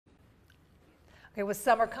Okay, with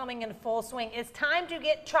summer coming in full swing, it's time to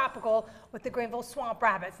get tropical with the Greenville Swamp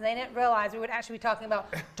Rabbits. And they didn't realize we would actually be talking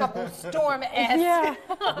about tropical storm-esque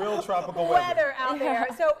real tropical weather out there.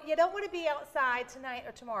 So you don't want to be outside tonight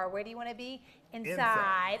or tomorrow. Where do you want to be?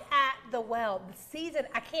 Inside at the well. The season,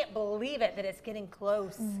 I can't believe it that it's getting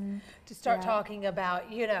close to start talking about,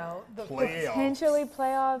 you know, the potentially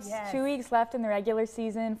playoffs. Yes. 2 weeks left in the regular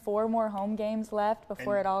season, 4 more home games left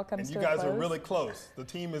before it all comes to a close. And you guys are really close. The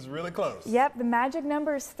team is really close. Yep, the magic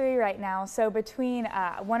number is 3 right now. So between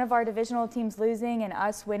one of our divisional teams losing and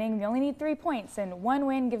us winning, we only need 3 points, and 1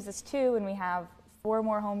 win gives us 2, and we have 4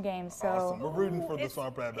 more home games. So awesome. We're rooting for the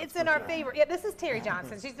Swamp Rabbits. It's in our favor. Yeah, this is Terry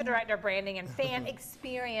Johnson. She's the director of branding and fan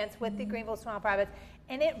experience with the Greenville Swamp Rabbits.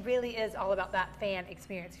 And it really is all about that fan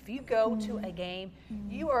experience. If you go to a game,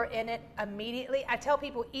 you are in it immediately. I tell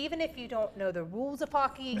people, even if you don't know the rules of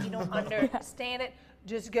hockey, you don't understand it,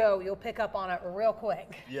 just go. You'll pick up on it real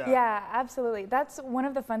quick. Yeah, absolutely. That's one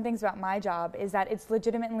of the fun things about my job, is that it's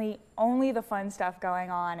legitimately only the fun stuff going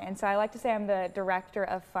on. And so I like to say I'm the director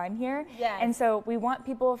of fun here. Yes. And so we want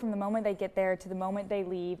people from the moment they get there to the moment they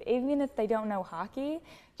leave, even if they don't know hockey,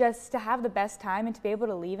 just to have the best time and to be able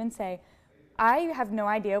to leave and say, I have no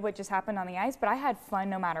idea what just happened on the ice, but I had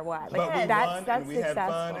fun no matter what. Like, but that's we had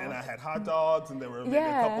fun, and I had hot dogs, and there were maybe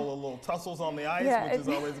a couple of little tussles on the ice, which is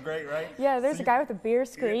always great, right? Yeah, there's a guy with a beer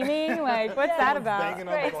screaming. Like, what's that about? Banging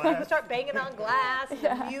on glass. Start banging on glass.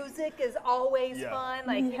 The music is always fun.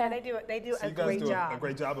 Like, you know, they do a great job. You guys do a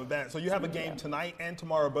great job of that. So you have a game tonight and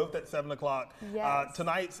tomorrow, both at 7 o'clock. Yes.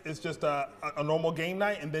 Tonight's is just a normal game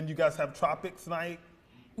night, and then you guys have Tropics night.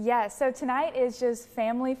 Yeah, so tonight is just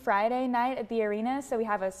Family Friday night at the arena. So we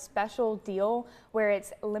have a special deal where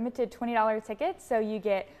it's limited $20 tickets. So you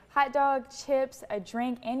get hot dog, chips, a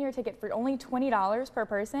drink, and your ticket for only $20 per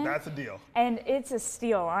person. That's a deal. And it's a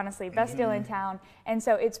steal, honestly, best deal in town. And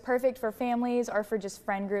so it's perfect for families or for just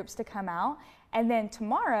friend groups to come out. And then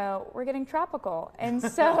tomorrow, we're getting tropical. And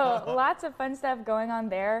so lots of fun stuff going on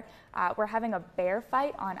there. We're having a bear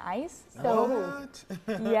fight on ice. So,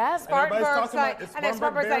 yeah. Spartanburg's like,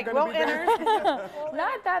 won't enter.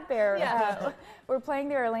 Not that bear. Yeah. We're playing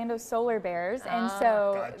the Orlando Solar Bears. And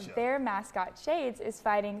so their mascot, Shades, is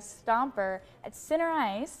fighting Stomper at center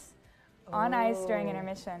ice. On ice during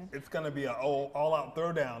intermission. It's going to be an all-out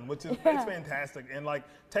throwdown, which is it's fantastic. And like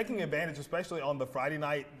taking advantage, especially on the Friday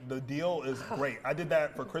night, the deal is great. I did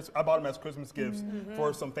that for Christmas. I bought them as Christmas gifts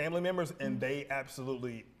for some family members, and they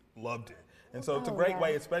absolutely loved it. And so it's a great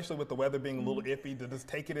way, especially with the weather being a little iffy, to just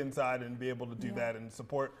take it inside and be able to do that and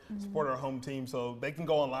support our home team. So they can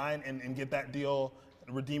go online and get that deal,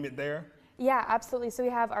 redeem it there. Yeah, absolutely. So we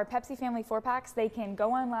have our Pepsi Family 4-packs. They can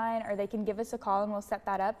go online or they can give us a call and we'll set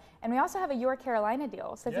that up. And we also have a Your Carolina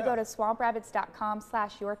deal. So if you go to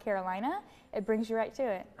swamprabbits.com/YourCarolina, it brings you right to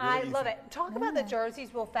it. I love it. Talk about the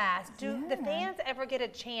jerseys real fast. Do the fans ever get a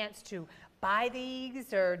chance to buy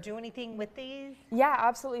these or do anything with these? Yeah,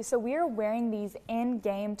 absolutely. So we are wearing these in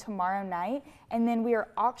game tomorrow night, and then we are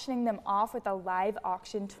auctioning them off with a live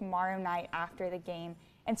auction tomorrow night after the game.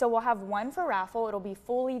 And so we'll have one for raffle. It'll be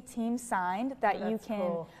fully team signed that you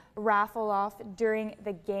can raffle off during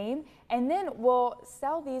the game. And then we'll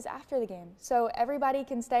sell these after the game. So everybody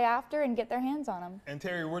can stay after and get their hands on them. And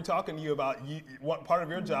Terry, we're talking to you about what part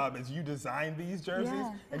of your job is you design these jerseys.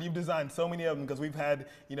 And you've designed so many of them because we've had,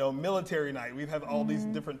 you know, military night. We've had all these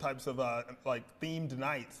different types of like themed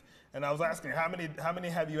nights. And I was asking, how many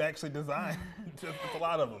have you actually designed? It's a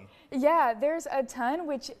lot of them. Yeah, there's a ton,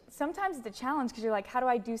 which sometimes it's a challenge because you're like, how do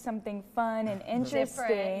I do something fun and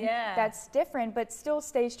interesting that's different but still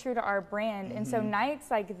stays true to our brand? And so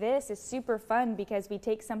nights like this is super fun because we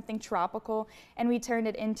take something tropical and we turn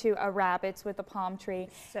it into a rabbits with a palm tree.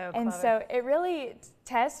 And so it really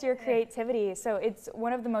tests your creativity. So it's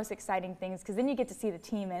one of the most exciting things because then you get to see the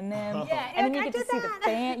team in them. And then you get to see the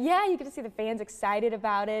fans. Yeah, you get to see the fans excited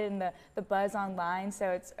about it and the buzz online.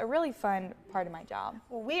 So it's a really fun part of my job.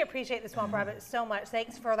 Well, we appreciate the Swamp Rabbits so much.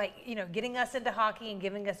 Thanks for getting us into hockey and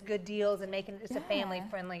giving us good deals and making it just a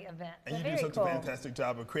family-friendly event. And you do such a fantastic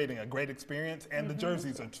job of creating a great experience, and the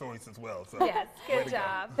jerseys are choice as well. So yes, good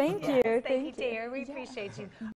job. Thank you. Thank you, Terry. We appreciate you.